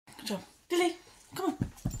Lily, come on.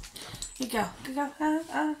 Good girl. Good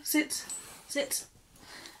girl. Sit. Sit.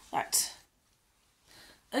 Right.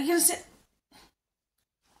 Are you going to sit?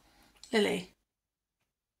 Lily.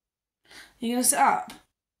 Are you going to sit up?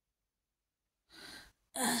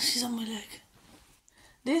 She's on my leg.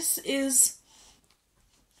 This is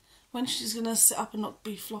when she's going to sit up and not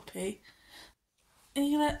be floppy. Are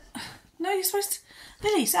you going to... No, you're supposed to...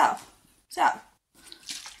 Lily, sit up. Sit up.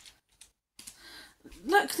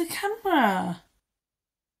 Look, the camera.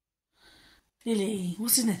 Lily,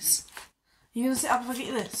 what's in this? Are you going to sit up if I get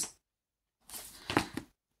you this? Are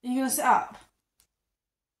you going to sit up?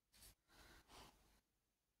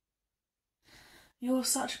 You're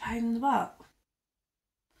such a pain in the butt.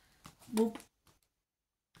 Boop.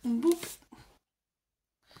 Boop.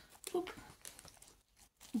 Boop.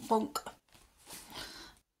 Bonk.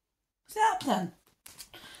 Sit up then.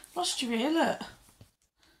 Lost you here, look.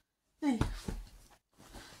 Hey.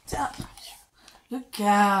 Sit up. Good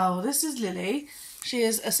girl. This is Lily. She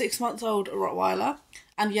is a 6-month-old Rottweiler.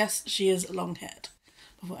 And yes, she is long-haired.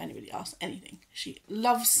 Before anybody asks anything. She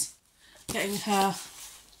loves getting her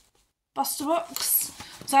Buster Box.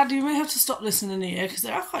 Sadly, we may have to stop this in the new year because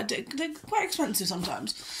they're quite expensive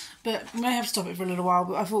sometimes. But we may have to stop it for a little while.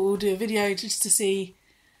 But I thought we'll do a video just to see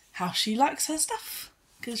how she likes her stuff.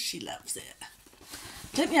 Because she loves it.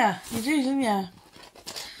 Don't ya? You do, don't ya?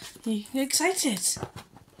 You're excited.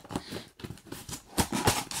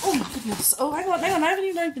 Oh my goodness. Oh, hang on. I haven't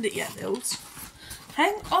even opened it yet, Hills.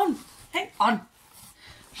 Hang on. Hang on.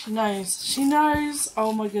 She knows. She knows.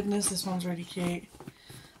 Oh my goodness, this one's really cute.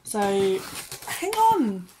 So, hang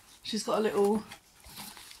on. She's got a little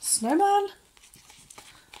snowman.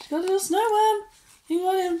 She's got a little snowman. You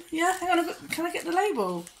want him? Yeah, hang on. Can I get the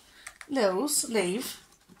label? Lils, leave.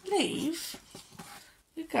 Leave.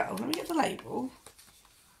 Good girl. Let me get the label.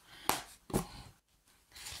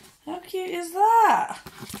 How cute is that?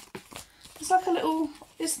 It's like a little...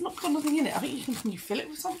 It's not got nothing in it. I think can you fill it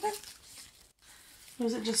with something? Or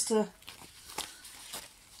is it just a...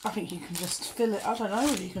 I think you can just fill it. I don't know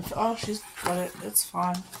whether you can fill... Oh, she's got it. It's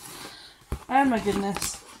fine. Oh my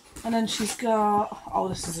goodness. And then she's got... Oh,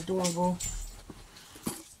 this is adorable.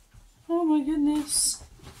 Oh my goodness.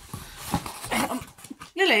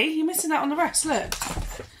 Lily, you're missing out on the rest. Look.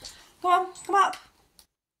 Come on, come up.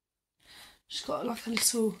 She's got like a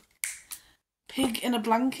little pig in a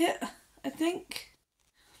blanket, I think.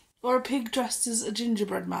 Or a pig dressed as a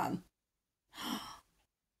gingerbread man.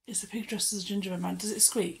 It's a pig dressed as a gingerbread man. Does it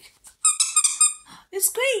squeak? It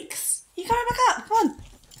squeaks! You coming back up? Come on.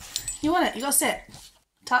 You want it? You gotta sit.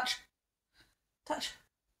 Touch. Touch.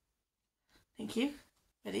 Thank you.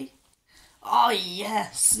 Ready? Oh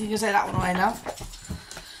yes! You can take that one away now.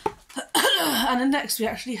 And then next we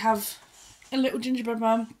actually have a little gingerbread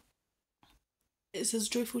man. It says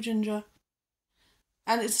Joyful Ginger.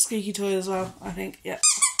 And it's a squeaky toy as well, I think. Yeah.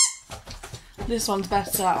 This one's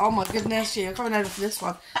better. Oh my goodness, you're coming over for this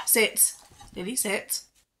one. Sit. Lily, sit.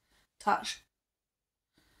 Touch.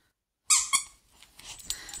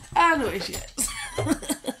 And away she gets.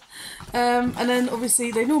 And then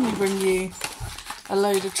obviously they normally bring you a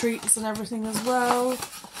load of treats and everything as well.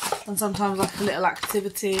 And sometimes like a little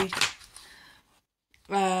activity.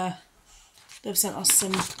 They've sent us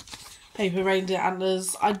some paper reindeer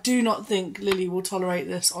antlers. I do not think Lily will tolerate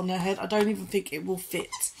this on her head. I don't even think it will fit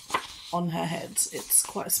on her head. It's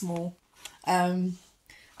quite small. But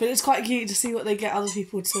it's quite cute to see what they get other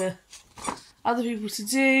people to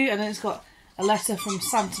do. And then it's got a letter from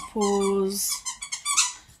Santa Claus.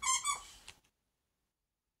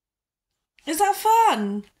 Is that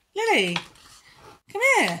fun? Lily, come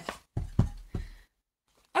here.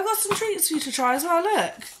 I've got some treats for you to try as well,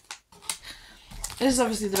 look. This is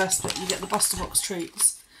obviously the best bit. You get the Buster Box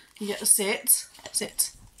treats. You get the sit.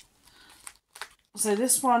 Sit. So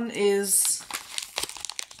this one is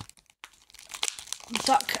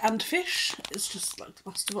duck and fish. It's just like the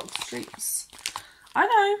Buster Box treats. I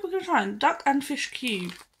know, we're going to try them. Duck and fish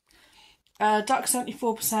cube. Duck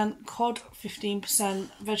 74%, cod 15%,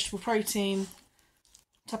 vegetable protein,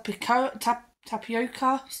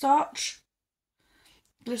 tapioca starch,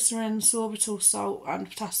 glycerin, sorbitol salt and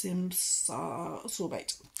potassium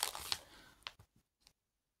sorbate.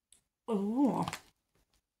 Oh.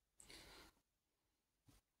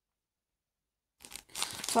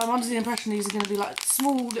 So I'm under the impression these are going to be like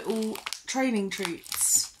small little training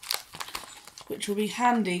treats, which will be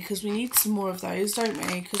handy because we need some more of those, don't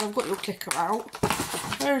we? Because I've got your clicker out.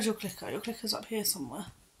 Where is your clicker? Your clicker's up here somewhere.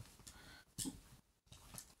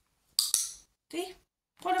 See?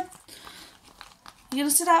 Come on. You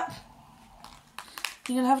gonna sit up?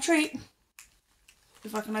 You gonna have a treat?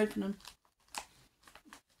 If I can open them.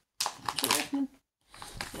 touching them?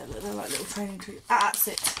 Yeah, they're like little training treats.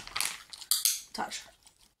 Sit. Touch.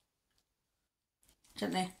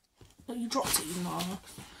 Gently. Oh, you dropped it, you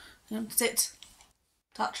know. Sit.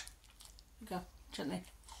 Touch. Go. Gently.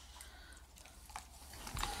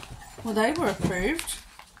 Well, they were approved.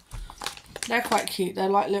 They're quite cute. They're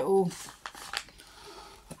like little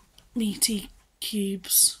meaty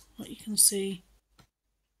cubes, like you can see.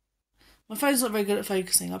 My phone's not very good at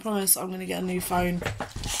focusing. I promise I'm going to get a new phone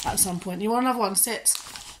at some point. You want another one? Sit.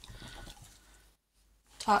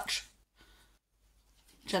 Touch.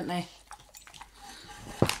 Gently.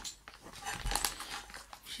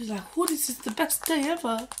 She's like, oh, this is the best day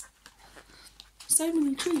ever. So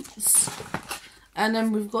many treats. And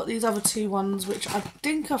then we've got these other two ones, which I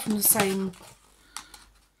think are from the same...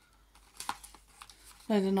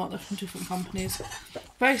 No, they're not. They're from different companies.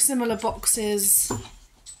 Very similar boxes.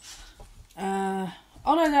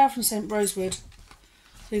 Oh no, they are from St. Rosewood.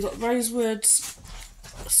 So you've got Rosewood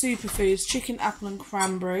Superfoods, chicken, apple and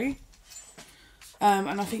cranberry.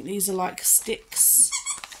 And I think these are like sticks.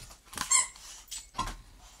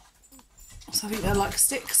 So I think they're like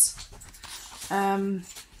sticks.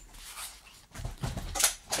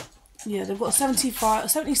 Yeah, they've got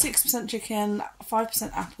 76% chicken,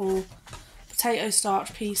 5% apple, potato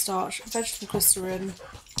starch, pea starch, vegetable glycerin,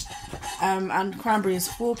 and cranberry is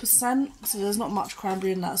 4%, so there's not much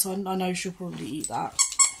cranberry in that, so I know she'll probably eat that.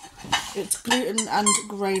 It's gluten and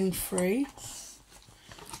grain free.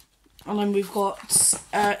 And then we've got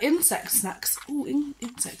insect snacks. Ooh,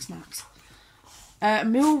 insect snacks.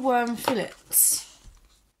 Mealworm fillets.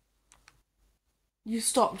 You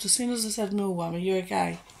stopped as soon as I said mealworm. Are you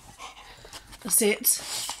okay? That's it.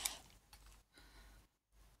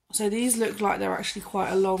 So these look like they're actually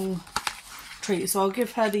quite a long treat, so I'll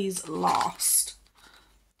give her these last.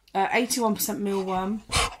 81% mealworm.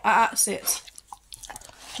 Sit.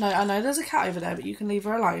 No, I know there's a cat over there, but you can leave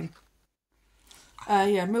her alone.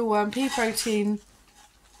 Yeah, mealworm, pea protein,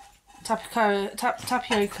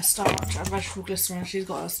 tapioca starch and vegetable glycerin. She's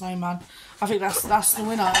got a snowman. I think that's the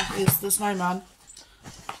winner, is the snowman.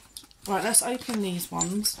 Right, let's open these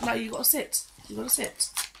ones. No, you gotta sit. You gotta sit.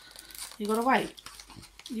 You gotta wait.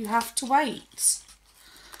 You have to wait.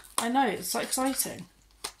 I know, it's so exciting.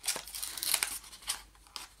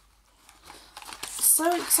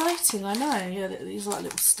 So exciting, I know. Yeah, these are like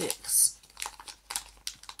little sticks.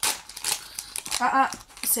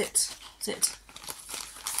 Sit. Sit.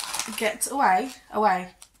 Get away.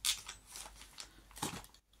 Away.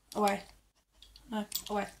 Away. No,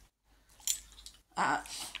 away.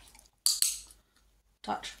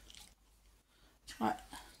 Touch. Right,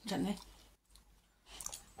 gently.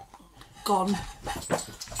 Gone.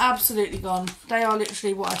 Absolutely gone. They are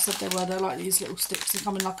literally what I said they were. They're like these little sticks. They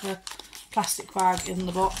come in like a plastic bag in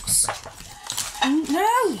the box.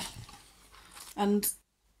 No! And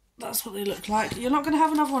that's what they look like. You're not going to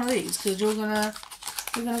have another one of these because you're gonna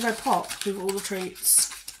go pop with all the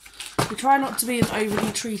treats. We try not to be an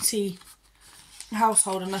overly treaty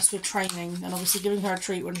household unless we're training, and obviously giving her a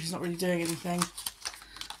treat when she's not really doing anything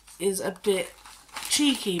is a bit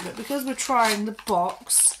cheeky, but because we're trying the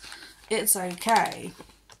box, it's okay.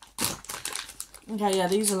 Okay, yeah,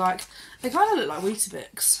 these are like, they kind of look like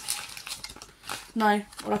Weetabix. No,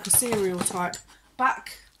 or like a cereal type.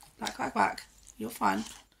 Back. You're fine.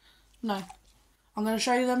 No. I'm going to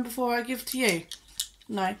show you them before I give to you.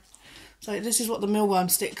 No. So this is what the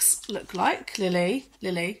mealworm sticks look like. Lily.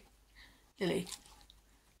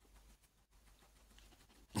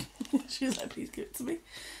 She's like, please give it to me.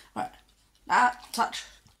 Right. Touch.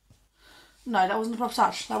 No, that wasn't a proper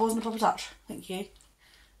touch. That wasn't a proper touch. Thank you.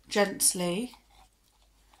 Gently.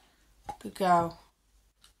 Good girl.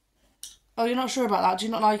 Oh, you're not sure about that? Do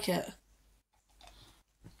you not like it?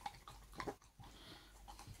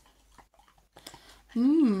 A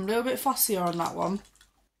little bit fussier on that one.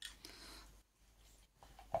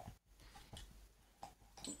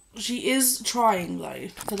 She is trying though,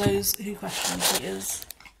 for those who question, she is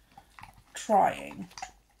trying.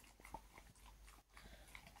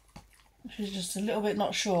 She's just a little bit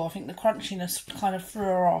not sure. I think the crunchiness kind of threw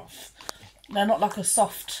her off. They're not like a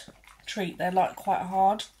soft treat, they're like quite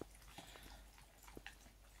hard.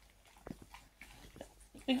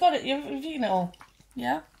 You got it, you've eaten it all.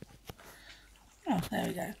 Yeah? Oh, there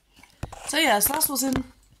we go. So yeah, so that's what's in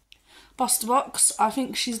Buster Box. I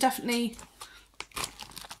think she's definitely...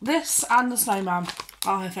 This and the snowman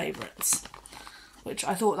are her favourites, which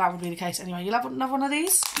I thought that would be the case anyway. You'll have another one of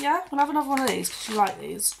these? Yeah? We'll have another one of these because you like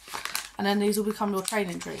these. And then these will become your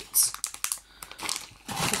training treats.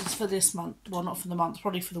 For this month. Well, not for the month,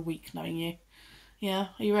 probably for the week, knowing you. Yeah?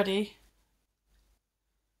 Are you ready?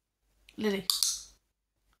 Lily.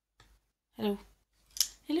 Hello.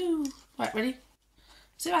 Hello. Right, ready?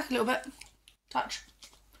 Sit back a little bit. Touch.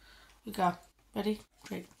 Good girl. Ready?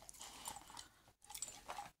 Treat.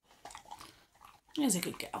 Here's a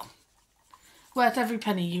good girl. Worth every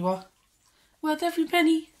penny you are. Worth every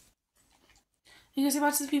penny. You gonna say bye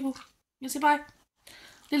to the people? You gonna say bye?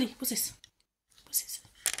 Lily, what's this? What's this?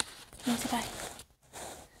 You gonna say bye?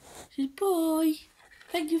 She says bye.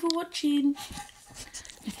 Thank you for watching.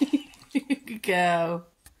 Good girl.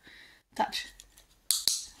 Touch.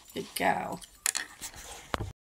 Good girl.